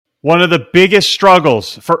One of the biggest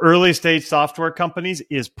struggles for early stage software companies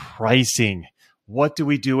is pricing. What do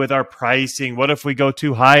we do with our pricing? What if we go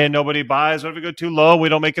too high and nobody buys? What if we go too low and we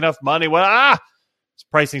don't make enough money?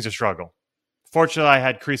 Pricing's a struggle. Fortunately, I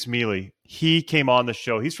had Chris Mealy. He came on the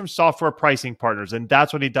show. He's from Software Pricing Partners, and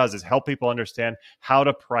that's what he does is help people understand how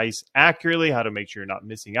to price accurately, how to make sure you're not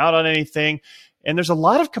missing out on anything. And there's a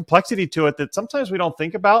lot of complexity to it that sometimes we don't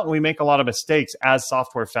think about, and we make a lot of mistakes as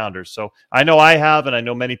software founders. So I know I have, and I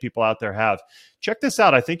know many people out there have. Check this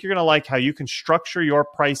out. I think you're going to like how you can structure your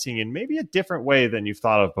pricing in maybe a different way than you've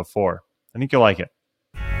thought of before. I think you'll like it.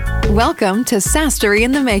 Welcome to SaaStory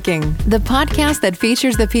in the Making, the podcast that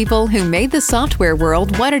features the people who made the software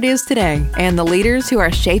world what it is today and the leaders who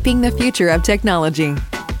are shaping the future of technology.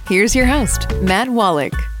 Here's your host, Matt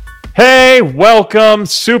Wallach. Hey, welcome.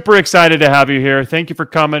 Super excited to have you here. Thank you for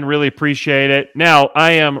coming. Really appreciate it. Now,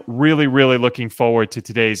 I am really looking forward to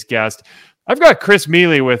today's guest. I've got Chris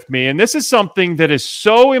Mealy with me, and this is something that is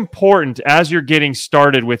so important as you're getting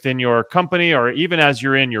started within your company or even as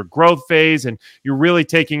you're in your growth phase and you're really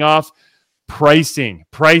taking off. Pricing.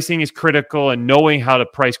 Pricing is critical, and knowing how to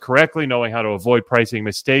price correctly, knowing how to avoid pricing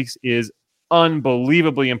mistakes is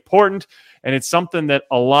unbelievably important, and it's something that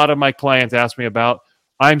a lot of my clients ask me about.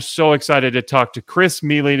 I'm so excited to talk to Chris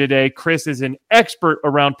Mealy today. Chris is an expert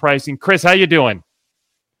around pricing. Chris, how you doing?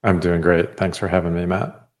 I'm doing great. Thanks for having me,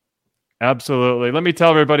 Matt. Absolutely. Let me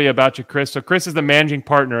tell everybody about you, Chris. So Chris is the managing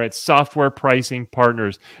partner at Software Pricing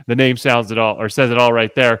Partners. The name says it all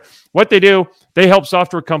right there. What they do, they help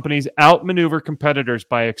software companies outmaneuver competitors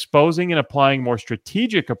by exposing and applying more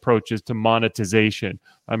strategic approaches to monetization.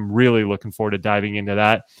 I'm really looking forward to diving into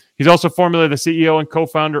that. He's also formerly the CEO and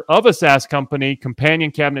co-founder of a SaaS company,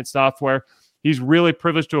 Companion Cabinet Software. He's really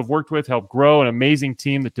privileged to have worked with, helped grow an amazing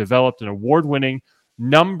team that developed an award-winning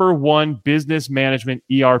 #1 business management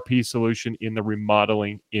ERP solution in the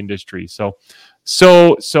remodeling industry. So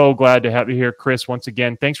glad to have you here, Chris. Once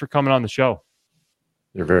again, thanks for coming on the show.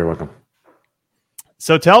 You're very welcome.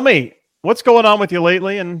 So tell me, what's going on with you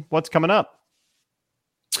lately and what's coming up?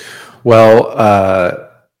 Well,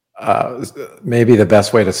 maybe the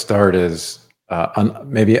best way to start is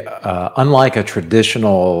unlike a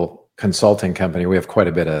traditional consulting company, we have quite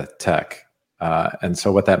a bit of tech. And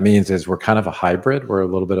so what that means is we're kind of a hybrid. We're a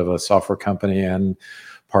little bit of a software company and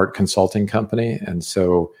part consulting company. And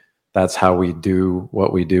so that's how we do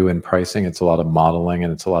what we do in pricing. It's a lot of modeling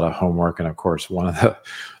and it's a lot of homework. And of course, one of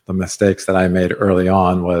the mistakes that I made early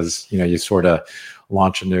on was, you sort of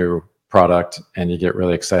launch a new product and you get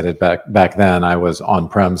really excited. Back then, I was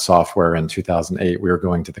on-prem software in 2008. We were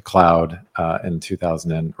going to the cloud in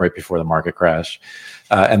 2000, right before the market crash.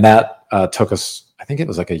 And that took us, I think it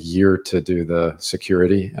was like a year to do the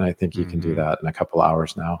security. And I think you can do that in a couple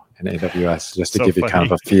hours now in AWS, just to give you kind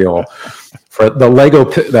of a feel for the Lego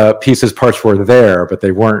the pieces. Parts were there, but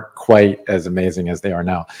they weren't quite as amazing as they are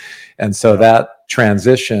now. And so that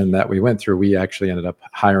transition that we went through, we actually ended up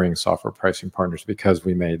hiring Software Pricing Partners because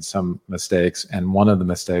we made some mistakes. And one of the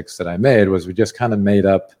mistakes that I made was we just kind of made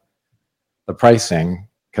up the pricing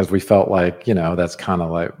because we felt like, that's kind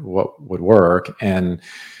of like what would work. And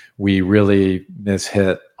we really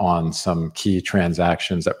mishit on some key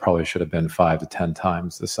transactions that probably should have been 5 to 10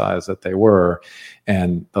 times the size that they were.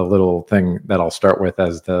 And the little thing that I'll start with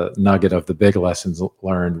as the nugget of the big lessons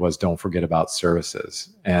learned was don't forget about services.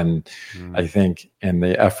 And I think in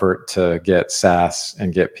the effort to get SaaS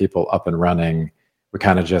and get people up and running, we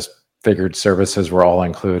kind of just figured services were all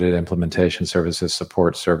included, implementation services,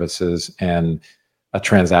 support services, and a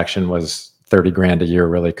transaction was $30,000 a year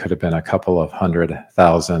really could have been a couple of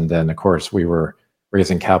 $100,000. And of course, we were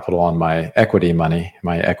raising capital on my equity money,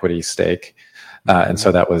 my equity stake. And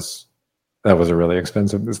so that was a really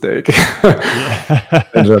expensive mistake.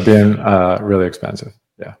 Ended up being really expensive.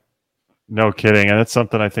 Yeah. No kidding. And that's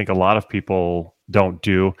something I think a lot of people don't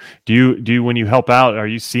do. Do you when you help out, are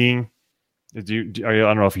you seeing, I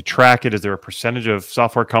don't know if you track it, is there a percentage of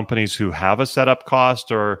software companies who have a setup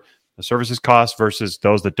cost or a services cost versus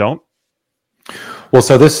those that don't? Well,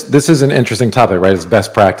 so this is an interesting topic, right? It's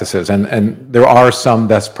best practices. And there are some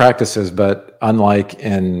best practices, but unlike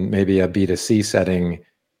in maybe a B2C setting,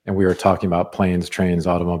 and we were talking about planes, trains,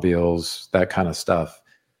 automobiles, that kind of stuff,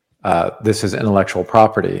 this is intellectual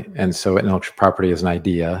property. And so intellectual property is an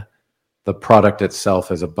idea. The product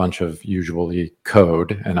itself is a bunch of usually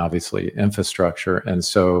code and obviously infrastructure. And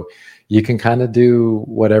so you can kind of do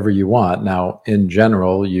whatever you want. Now, in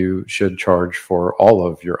general, you should charge for all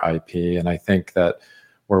of your IP. And I think that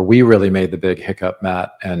where we really made the big hiccup,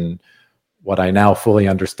 Matt, and what I now fully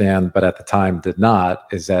understand, but at the time did not,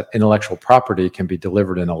 is that intellectual property can be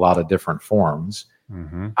delivered in a lot of different forms.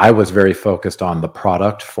 I was very focused on the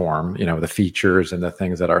product form, the features and the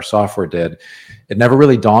things that our software did. It never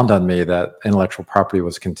really dawned on me that intellectual property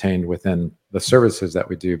was contained within the services that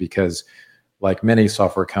we do, because like many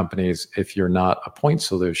software companies, if you're not a point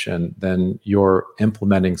solution, then you're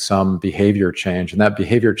implementing some behavior change. And that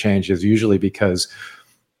behavior change is usually because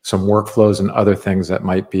some workflows and other things that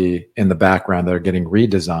might be in the background that are getting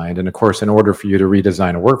redesigned. And of course, in order for you to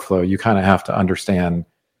redesign a workflow, you kind of have to understand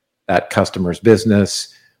that customer's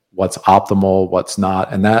business, what's optimal, what's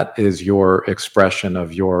not. And that is your expression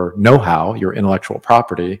of your know-how, your intellectual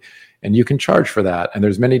property. And you can charge for that. And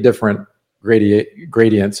there's many different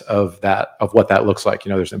gradients of that, of what that looks like.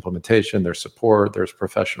 There's implementation, there's support, there's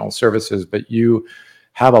professional services, but you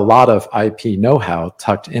have a lot of IP know-how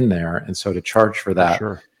tucked in there. And so to charge for that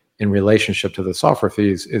in relationship to the software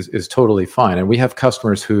fees is totally fine. And we have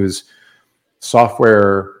customers whose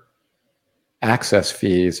software access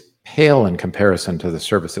fees pale in comparison to the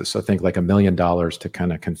services. So think like $1 million to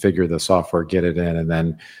kind of configure the software, get it in, and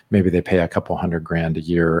then maybe they pay a couple $100,000 a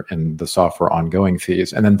year in the software ongoing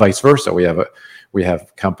fees. And then vice versa. We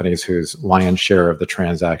have companies whose lion's share of the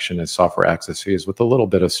transaction is software access fees with a little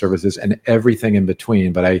bit of services and everything in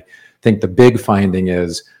between. But I think the big finding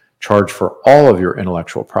is charge for all of your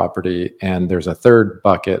intellectual property. And there's a third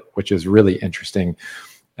bucket, which is really interesting,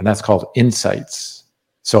 and that's called insights.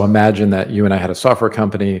 So imagine that you and I had a software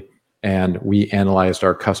company and we analyzed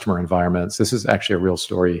our customer environments. This is actually a real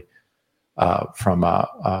story from a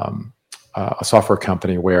software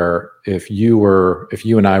company where if you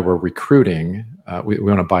and I were recruiting, we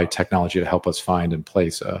want to buy technology to help us find and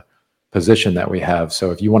place a position that we have.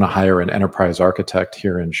 So if you want to hire an enterprise architect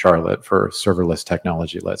here in Charlotte for serverless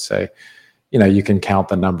technology, let's say, you can count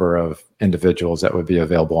the number of individuals that would be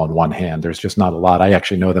available on one hand. There's just not a lot. I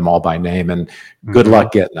actually know them all by name, and good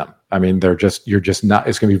luck getting them. I mean, you're just not,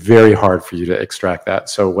 it's going to be very hard for you to extract that.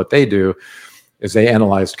 So what they do is they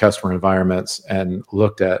analyzed customer environments and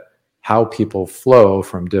looked at how people flow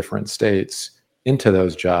from different states into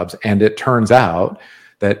those jobs. And it turns out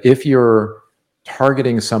that if you're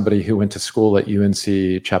targeting somebody who went to school at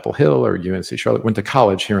UNC Chapel Hill or UNC Charlotte, went to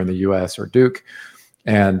college here in the US or Duke,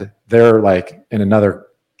 and they're like in another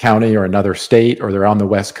county or another state, or they're on the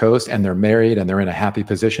West Coast and they're married and they're in a happy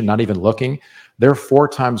position, not even looking, they're 4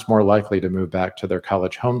 times more likely to move back to their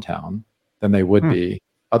college hometown than they would be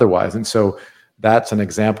otherwise. And so that's an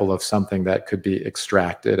example of something that could be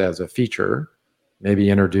extracted as a feature, maybe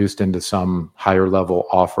introduced into some higher level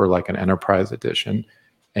offer like an enterprise edition,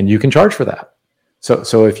 and you can charge for that.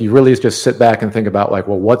 So if you really just sit back and think about like,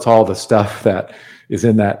 well, what's all the stuff that is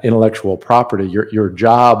in that intellectual property? Your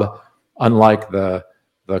job, unlike the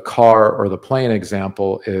car or the plane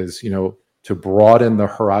example, is, to broaden the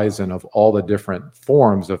horizon of all the different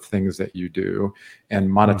forms of things that you do.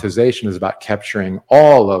 And monetization is about capturing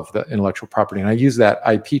all of the intellectual property. And I use that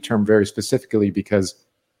IP term very specifically because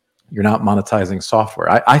you're not monetizing software.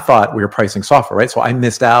 I thought we were pricing software, right? So I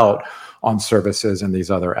missed out on services and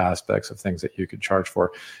these other aspects of things that you could charge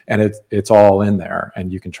for. And it's all in there,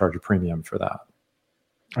 and you can charge a premium for that.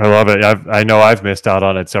 I love it. I know I've missed out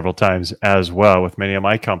on it several times as well with many of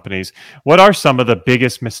my companies. What are some of the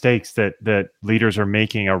biggest mistakes that leaders are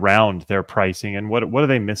making around their pricing, and what are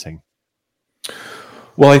they missing?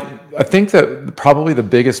 Well, I think that probably the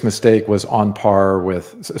biggest mistake was on par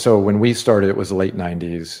with, so when we started, it was the late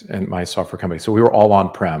 90s in my software company. So we were all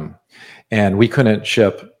on-prem, and we couldn't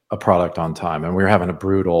ship a product on time, and we were having a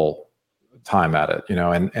brutal time at it,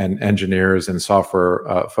 and engineers and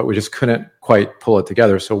software, we just couldn't quite pull it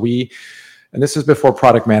together. So and this is before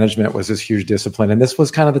product management was this huge discipline. And this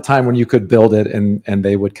was kind of the time when you could build it and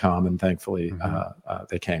they would come, and thankfully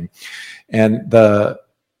they came. And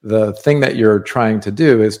the thing that you're trying to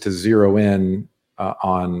do is to zero in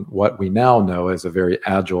on what we now know as a very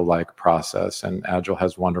Agile-like process. And Agile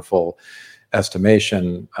has wonderful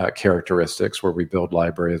estimation characteristics where we build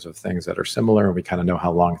libraries of things that are similar, and we kind of know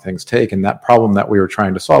how long things take. And that problem that we were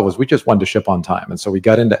trying to solve was we just wanted to ship on time. And so we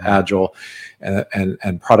got into Agile,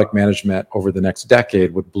 and product management over the next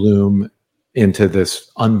decade would bloom into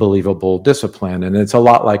this unbelievable discipline. And it's a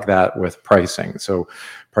lot like that with pricing. So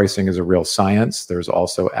pricing is a real science. There's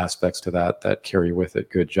also aspects to that carry with it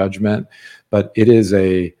good judgment, but it is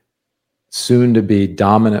a soon to be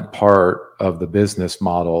dominant part of the business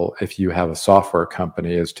model if you have a software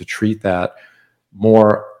company, is to treat that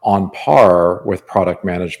more on par with product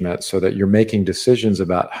management, so that you're making decisions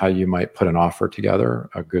about how you might put an offer together,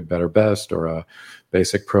 a good, better, best, or a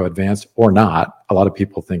basic, pro, advanced, or not. A lot of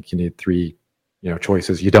people think you need 3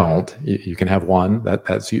 choices. You don't. You can have one.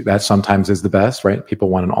 That sometimes is the best, right? People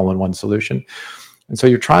want an all-in-one solution. And so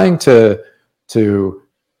you're trying to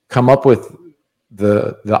come up with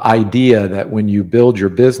the idea that when you build your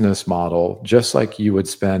business model, just like you would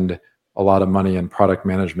spend a lot of money in product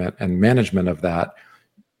management and management of that,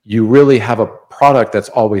 you really have a product that's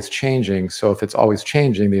always changing. So if it's always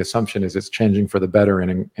changing, the assumption is it's changing for the better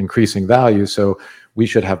and increasing value. So we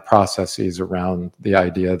should have processes around the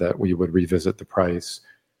idea that we would revisit the price,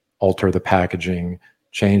 alter the packaging,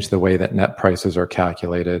 change the way that net prices are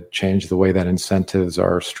calculated, change the way that incentives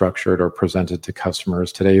are structured or presented to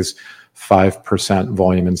customers. Today's 5%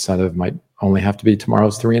 volume incentive might only have to be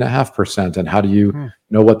tomorrow's 3.5%. And how do you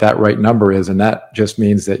know what that right number is? And that just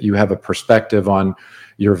means that you have a perspective on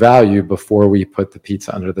your value before we put the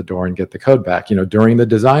pizza under the door and get the code back. During the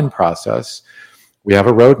design process, we have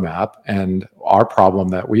a roadmap, and our problem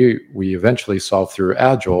that we eventually solve through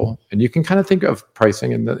Agile, and you can kind of think of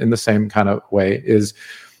pricing in the same kind of way, is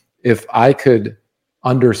if I could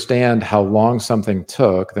understand how long something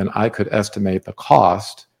took, then I could estimate the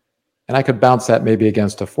cost, and I could bounce that maybe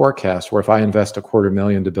against a forecast where if I invest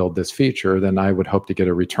 $250,000 to build this feature, then I would hope to get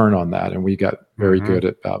a return on that. And we got very good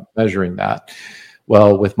at measuring that.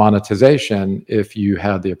 Well, with monetization, if you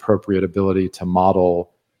had the appropriate ability to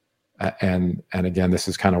model, and again, this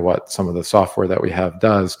is kind of what some of the software that we have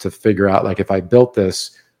does, to figure out, like, if I built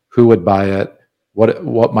this, who would buy it,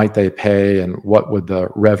 what might they pay, and what would the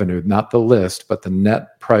revenue, not the list, but the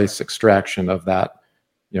net price extraction of that.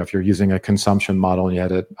 If you're using a consumption model and you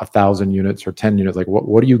had 1,000 units or 10 units, like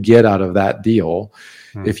what do you get out of that deal?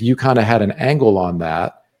 If you kind of had an angle on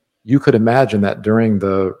that, you could imagine that during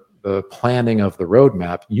the planning of the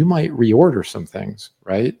roadmap, you might reorder some things,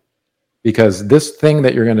 right? Because this thing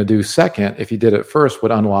that you're going to do second, if you did it first,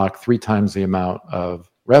 would unlock 3 times the amount of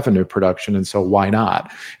revenue production. And so why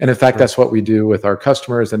not? And in fact, that's what we do with our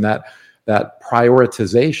customers. And that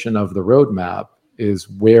prioritization of the roadmap is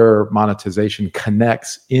where monetization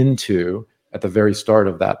connects into at the very start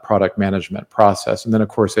of that product management process. And then, of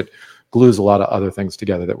course, it glues a lot of other things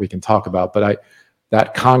together that we can talk about. But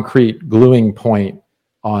that concrete gluing point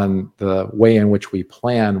on the way in which we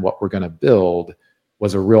plan what we're going to build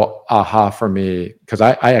was a real aha for me, because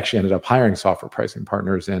I actually ended up hiring software pricing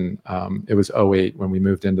partners in, it was 2008 when we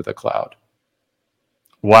moved into the cloud.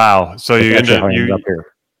 Wow. So you ended up here.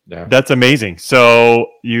 Yeah. That's amazing. So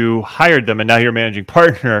you hired them and now you're managing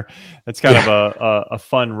partner. That's kind of a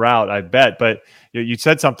fun route, I bet. But you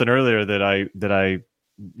said something earlier that I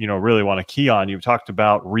really want to key on. You talked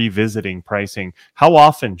about revisiting pricing. How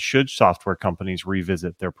often should software companies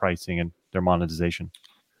revisit their pricing and their monetization?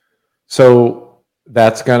 So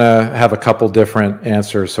that's going to have a couple different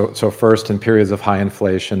answers. So first, in periods of high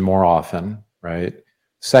inflation, more often, right?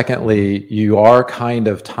 Secondly, you are kind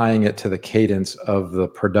of tying it to the cadence of the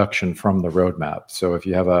production from the roadmap. So if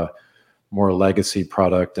you have a more legacy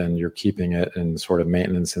product and you're keeping it in sort of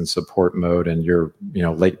maintenance and support mode, and you're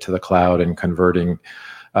late to the cloud and converting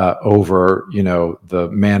over, the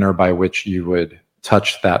manner by which you would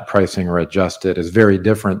touch that pricing or adjust it is very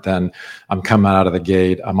different than I'm coming out of the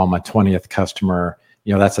gate, I'm on my 20th customer.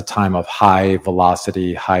 That's a time of high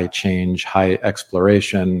velocity, high change, high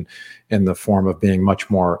exploration, in the form of being much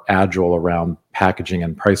more agile around packaging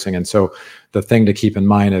and pricing. And so the thing to keep in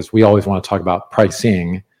mind is we always want to talk about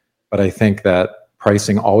pricing, but I think that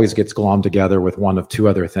pricing always gets glommed together with one of two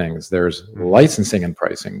other things. There's licensing and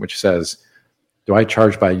pricing, which says, do I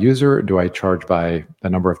charge by user or do I charge by the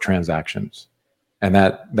number of transactions? And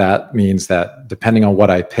that means that depending on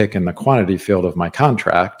what I pick in the quantity field of my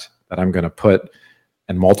contract that I'm going to put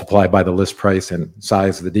and multiply by the list price and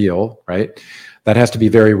size of the deal, right? That has to be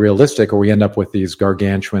very realistic, or we end up with these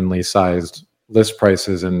gargantuanly sized list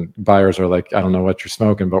prices, and buyers are like, I don't know what you're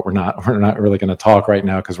smoking, but we're not really going to talk right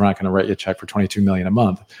now because we're not going to write you a check for $22 million a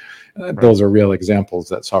month. Right. Those are real examples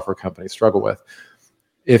that software companies struggle with.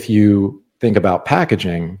 If you think about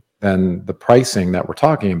packaging, then the pricing that we're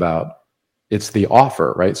talking about, it's the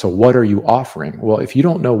offer, right? So what are you offering? Well, if you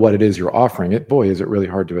don't know what it is you're offering, is it really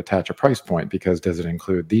hard to attach a price point, because does it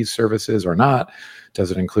include these services or not?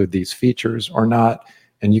 Does it include these features or not?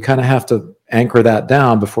 And you kind of have to anchor that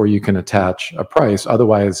down before you can attach a price.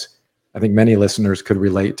 Otherwise, I think many listeners could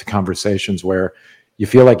relate to conversations where you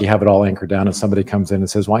feel like you have it all anchored down and somebody comes in and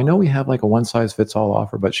says, well, I know we have like a one-size-fits-all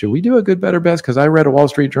offer, but should we do a good, better, best? Because I read a Wall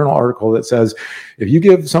Street Journal article that says if you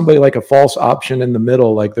give somebody like a false option in the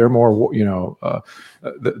middle, like they're more,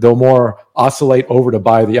 they'll more oscillate over to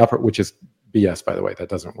buy the upper, which is BS, by the way. That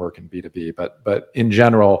doesn't work in B2B. But in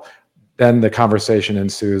general, then the conversation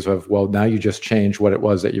ensues of, well, now you just changed what it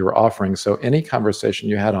was that you were offering. So any conversation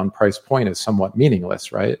you had on price point is somewhat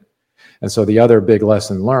meaningless, right? And so the other big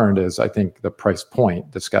lesson learned is, I think, the price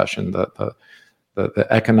point discussion, the the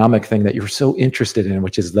economic thing that you're so interested in,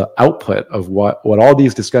 which is the output of what all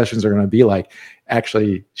these discussions are going to be like,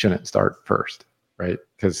 actually shouldn't start first, right?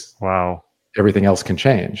 Because everything else can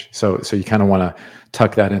change. So you kind of want to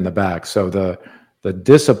tuck that in the back. So the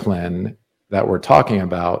discipline that we're talking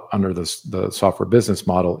about under the software business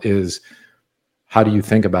model is, how do you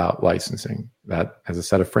think about licensing? That has a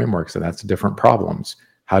set of frameworks, and that's different problems.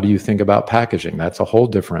 How do you think about packaging? That's a whole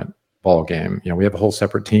different ball game. We have a whole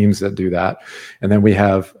separate teams that do that. And then we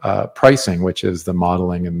have pricing, which is the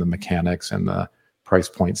modeling and the mechanics and the price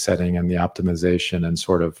point setting and the optimization, and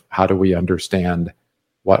sort of how do we understand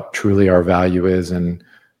what truly our value is, and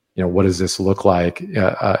what does this look like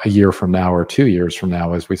a year from now or 2 years from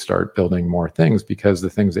now as we start building more things, because the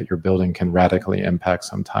things that you're building can radically impact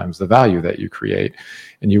sometimes the value that you create.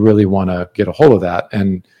 And you really want to get a hold of that.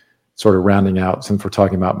 And sort of rounding out, since we're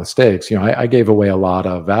talking about mistakes, I gave away a lot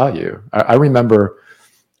of value. I remember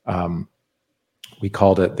we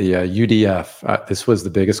called it the UDF. This was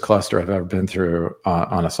the biggest cluster I've ever been through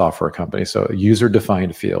on a software company. So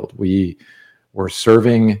user-defined field. We were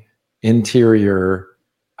serving interior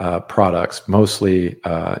products, mostly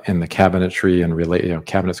in the cabinetry and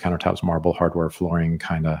cabinets, countertops, marble, hardware, flooring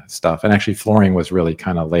kind of stuff. And actually flooring was really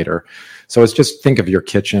kind of later. So it's just, think of your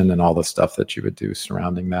kitchen and all the stuff that you would do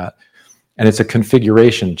surrounding that. And it's a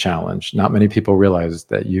configuration challenge. Not many people realize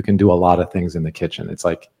that you can do a lot of things in the kitchen. It's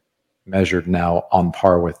like measured now on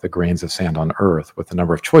par with the grains of sand on earth with the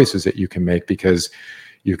number of choices that you can make, because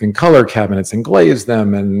you can color cabinets and glaze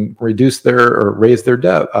them and raise their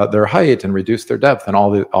depth, their height, and reduce their depth, and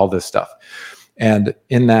all this stuff. And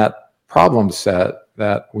in that problem set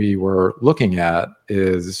that we were looking at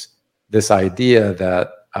is this idea that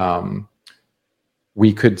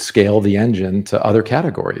we could scale the engine to other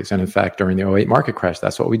categories. And in fact, during the 2008 market crash,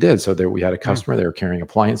 that's what we did. So we had a customer, they were carrying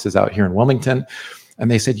appliances out here in Wilmington, and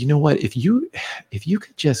they said, you know what, if you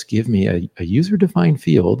could just give me a user-defined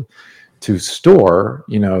field to store,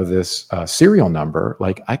 this serial number,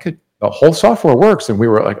 like the whole software works. And we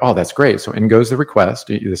were like, oh, that's great. So in goes the request.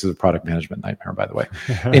 This is a product management nightmare, by the way.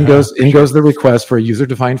 In goes the request for a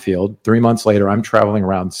user-defined field. 3 months later, I'm traveling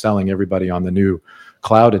around selling everybody on the new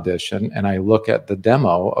cloud edition. And I look at the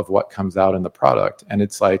demo of what comes out in the product. And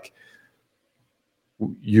it's like,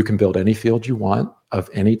 you can build any field you want of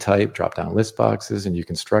any type, drop down list boxes, and you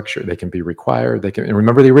can structure, they can be required. And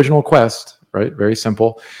remember the original Quest, right? Very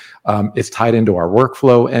simple. It's tied into our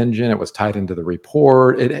workflow engine. It was tied into the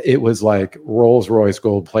report. It was like Rolls-Royce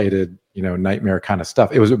gold-plated, nightmare kind of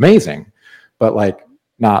stuff. It was amazing, but like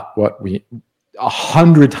not what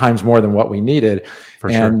 100 times more than what we needed.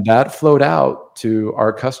 And that flowed out to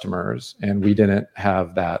our customers, and we didn't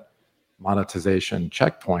have that monetization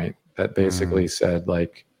checkpoint that basically said,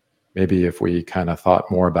 like, maybe if we kind of thought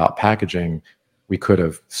more about packaging, we could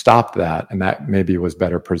have stopped that, and that maybe was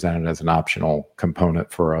better presented as an optional component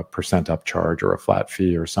for a percent upcharge or a flat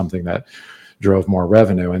fee or something that drove more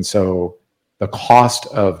revenue. And so the cost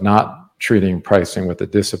of not treating pricing with the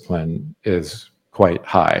discipline is quite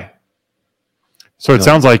high. So it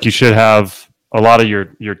sounds like you should have a lot of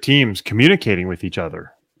your teams communicating with each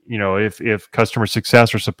other. If customer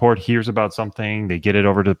success or support hears about something, they get it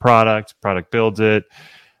over to the product builds it,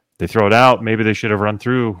 they throw it out. Maybe they should have run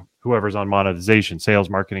through whoever's on monetization, sales,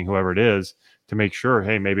 marketing, whoever it is, to make sure,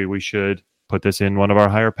 hey, maybe we should put this in one of our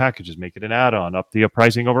higher packages, make it an add-on, up the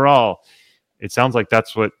pricing overall. It sounds like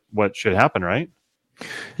that's what should happen, right?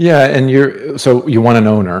 Yeah, and so you want an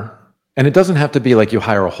owner, and it doesn't have to be like you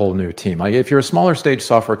hire a whole new team. Like if you're a smaller stage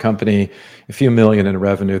software company, a few million in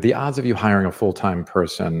revenue, the odds of you hiring a full-time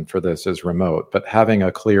person for this is remote. But having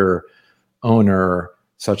a clear owner,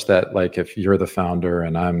 such that, like, if you're the founder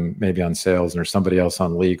and I'm maybe on sales and there's somebody else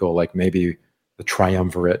on legal, like maybe the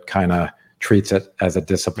triumvirate kind of treats it as a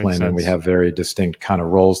discipline, and we have very distinct kind of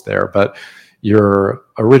roles there. But your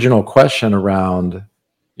original question around,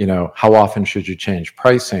 how often should you change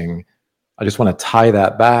pricing? I just want to tie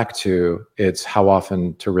that back to, it's how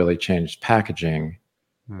often to really change packaging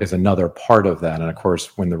is another part of that. And of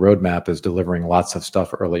course, when the roadmap is delivering lots of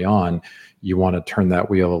stuff early on, you want to turn that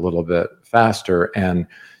wheel a little bit faster. And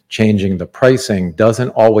changing the pricing doesn't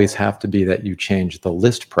always have to be that you change the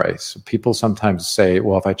list price. People sometimes say,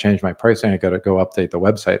 well, if I change my pricing, I got to go update the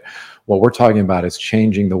website. What we're talking about is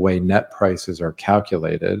changing the way net prices are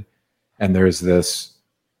calculated. And there's this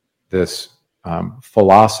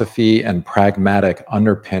philosophy and pragmatic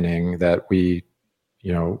underpinning that we,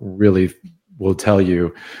 really will tell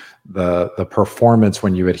you the performance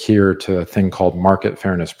when you adhere to a thing called market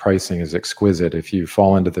fairness pricing is exquisite. If you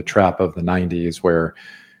fall into the trap of the 90s where,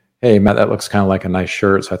 hey, Matt, that looks kind of like a nice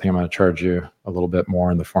shirt, so I think I'm going to charge you a little bit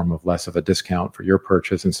more in the form of less of a discount for your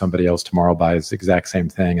purchase, and somebody else tomorrow buys the exact same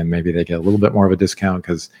thing, and maybe they get a little bit more of a discount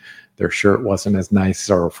because their shirt wasn't as nice,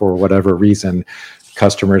 or for whatever reason.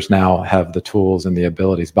 Customers now have the tools and the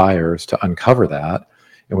abilities, buyers, to uncover that.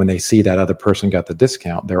 And when they see that other person got the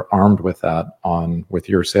discount, they're armed with that with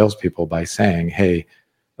your salespeople by saying, hey,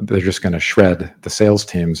 they're just going to shred the sales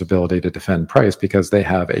team's ability to defend price because they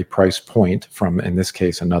have a price point from, in this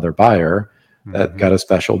case, another buyer that got a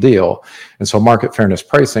special deal. And so market fairness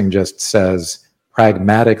pricing just says,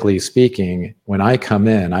 pragmatically speaking, when I come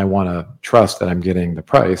in, I want to trust that I'm getting the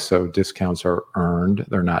price. So discounts are earned,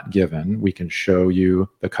 they're not given. We can show you,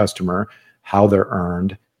 the customer, how they're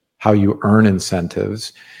earned, how you earn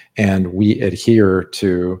incentives. And we adhere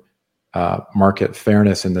to market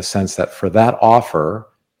fairness in the sense that for that offer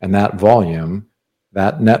and that volume,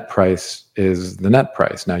 that net price is the net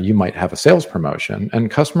price. Now, you might have a sales promotion, and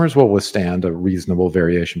customers will withstand a reasonable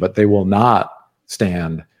variation, but they will not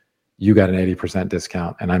stand, you got an 80%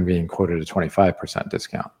 discount and I'm being quoted a 25%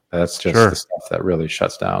 discount. That's just the stuff that really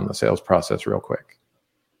shuts down the sales process real quick.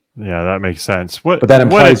 Yeah, that makes sense. But that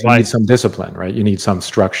implies you need some discipline, right? You need some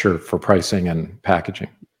structure for pricing and packaging.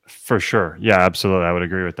 For sure. Yeah, absolutely. I would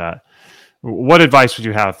agree with that. What advice would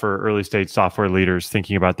you have for early stage software leaders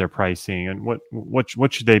thinking about their pricing, and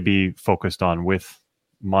what should they be focused on with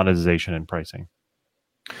monetization and pricing?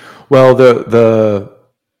 Well, the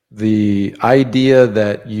idea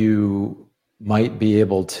that you might be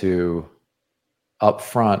able to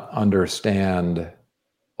upfront understand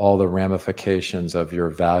all the ramifications of your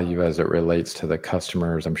value as it relates to the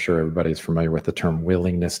customers, I'm sure everybody's familiar with the term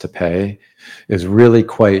willingness to pay, is really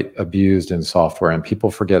quite abused in software. And people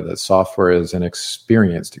forget that software is an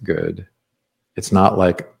experienced good. It's not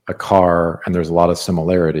like a car, and there's a lot of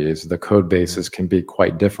similarities. The code bases can be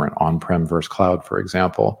quite different on-prem versus cloud, for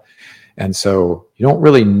example. And so you don't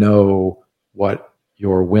really know what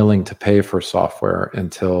you're willing to pay for software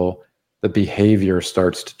until the behavior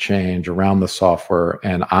starts to change around the software.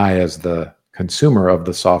 And I, as the consumer of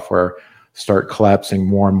the software, start collapsing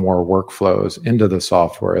more and more workflows into the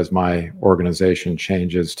software as my organization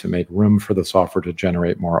changes to make room for the software to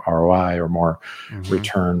generate more ROI or more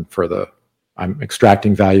return I'm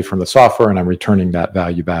extracting value from the software and I'm returning that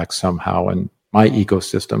value back somehow in my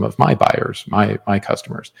ecosystem of my buyers, my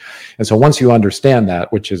customers. And so once you understand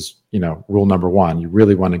that, which is, rule number one, you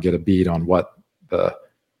really want to get a bead on what the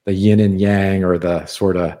yin and yang, or the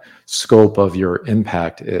sort of scope of your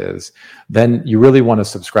impact is, then you really want to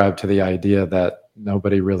subscribe to the idea that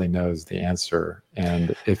nobody really knows the answer.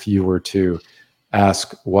 And if you were to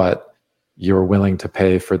ask what you're willing to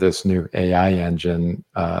pay for this new AI engine,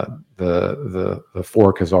 the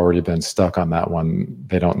fork has already been stuck on that one.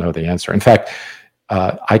 They don't know the answer. In fact,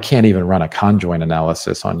 I can't even run a conjoint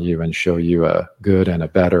analysis on you and show you a good and a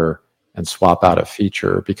better and swap out a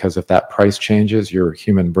feature, because if that price changes, your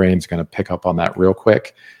human brain's going to pick up on that real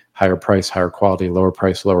quick. Higher price, higher quality, lower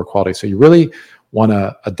price, lower quality. So you really want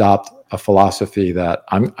to adopt a philosophy that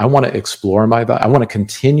I want to explore my value. I want to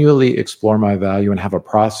continually explore my value and have a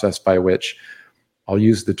process by which I'll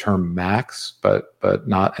use the term max, but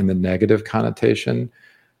not in the negative connotation.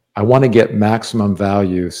 I want to get maximum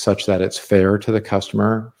value such that it's fair to the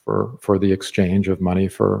customer for the exchange of money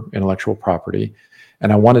for intellectual property.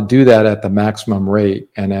 And I want to do that at the maximum rate,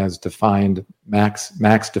 and as defined, max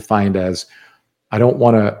defined as, I don't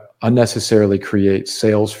want to unnecessarily create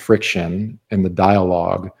sales friction in the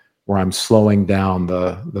dialogue where I'm slowing down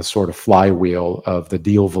the sort of flywheel of the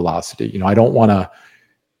deal velocity. I don't want to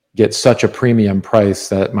get such a premium price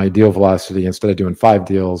that my deal velocity, instead of doing 5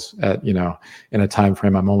 deals at, in a time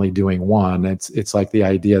frame, I'm only doing 1. It's like the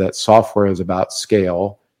idea that software is about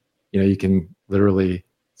scale. You can literally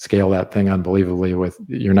scale that thing unbelievably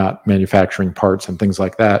you're not manufacturing parts and things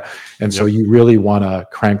like that. And so you really want to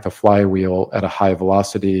crank the flywheel at a high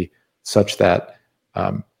velocity such that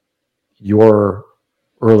your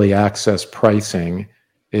early access pricing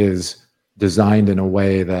is designed in a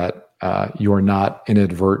way that you're not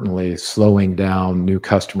inadvertently slowing down new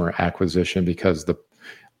customer acquisition, because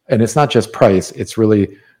and it's not just price, it's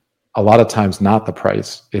really a lot of times not the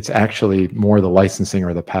price. It's actually more the licensing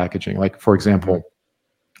or the packaging. Like, for example,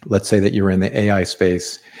 let's say that you're in the AI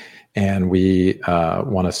space and we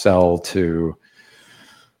want to sell to,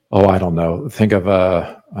 I don't know, think of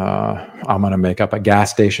I'm going to make up a gas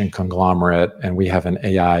station conglomerate, and we have an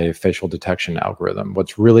AI facial detection algorithm.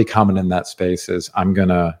 What's really common in that space is I'm going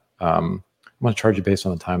to charge you based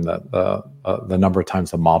on the time that the number of times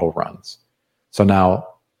the model runs. So now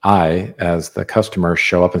I, as the customer,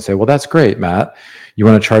 show up and say, well, that's great, Matt. You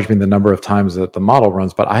want to charge me the number of times that the model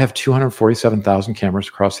runs, but I have 247,000 cameras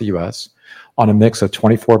across the US on a mix of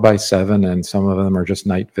 24/7, and some of them are just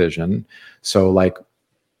night vision. So like,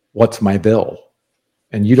 what's my bill?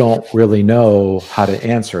 And you don't really know how to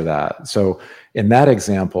answer that. So in that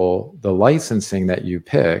example, the licensing that you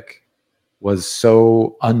pick was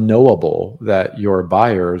so unknowable that your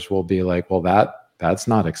buyers will be like, well, that's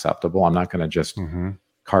not acceptable. I'm not going to just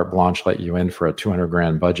carte blanche let you in for a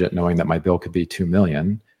 $200,000 budget, knowing that my bill could be $2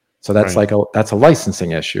 million. So that's that's a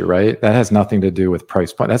licensing issue, right? That has nothing to do with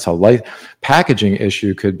price point. That's a packaging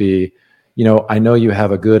issue. Could be, I know you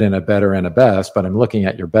have a good and a better and a best, but I'm looking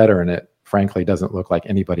at your better and it frankly doesn't look like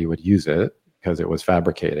anybody would use it because it was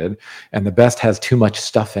fabricated. And the best has too much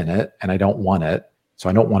stuff in it and I don't want it. So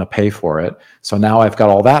I don't want to pay for it. So now I've got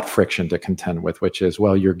all that friction to contend with, which is,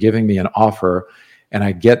 well, you're giving me an offer and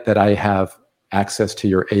I get that I have access to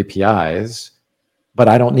your APIs, but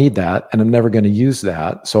I don't need that. And I'm never going to use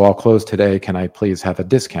that. So I'll close today. Can I please have a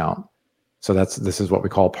discount? So this is what we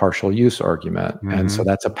call a partial use argument. And so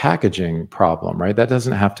that's a packaging problem, right? That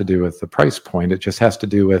doesn't have to do with the price point. It just has to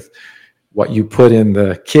do with what you put in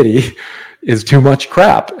the kitty is too much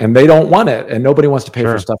crap and they don't want it. And nobody wants to pay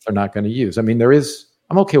for stuff they're not going to use. I mean,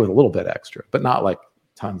 I'm okay with a little bit extra, but not like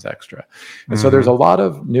tons extra. And so there's a lot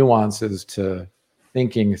of nuances to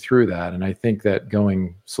thinking through that. And I think that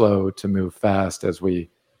going slow to move fast as we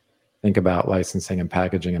think about licensing and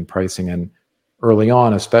packaging and pricing, and early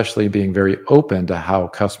on, especially being very open to how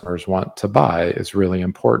customers want to buy is really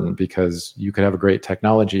important, because you could have a great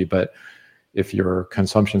technology, but if your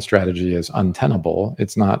consumption strategy is untenable,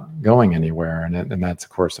 it's not going anywhere. And that's, of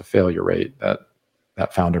course, a failure rate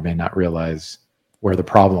that founder may not realize where the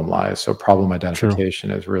problem lies. So problem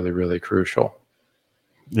identification is really, really crucial.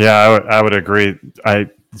 Yeah, I would agree.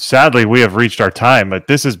 Sadly, we have reached our time, but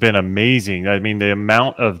this has been amazing. I mean, the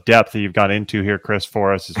amount of depth that you've got into here, Chris,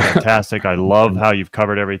 for us is fantastic. I love how you've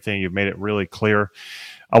covered everything. You've made it really clear.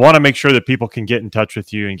 I want to make sure that people can get in touch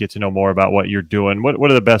with you and get to know more about what you're doing. What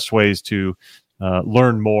are the best ways to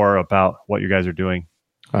learn more about what you guys are doing?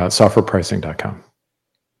 Softwarepricing.com.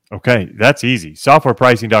 Okay, that's easy.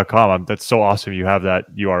 Softwarepricing.com. That's so awesome. You have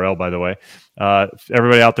that URL, by the way.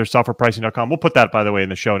 Everybody out there, softwarepricing.com. We'll put that, by the way, in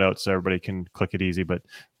the show notes so everybody can click it easy, but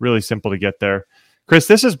really simple to get there. Chris,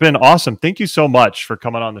 this has been awesome. Thank you so much for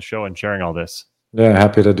coming on the show and sharing all this. Yeah,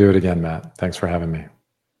 happy to do it again, Matt. Thanks for having me.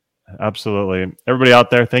 Absolutely. Everybody out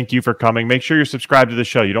there, thank you for coming. Make sure you're subscribed to the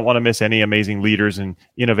show. You don't want to miss any amazing leaders and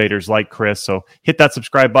innovators like Chris. So hit that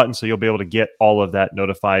subscribe button so you'll be able to get all of that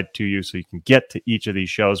notified to you so you can get to each of these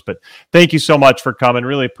shows. But thank you so much for coming.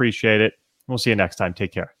 Really appreciate it. We'll see you next time.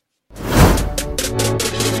 Take care.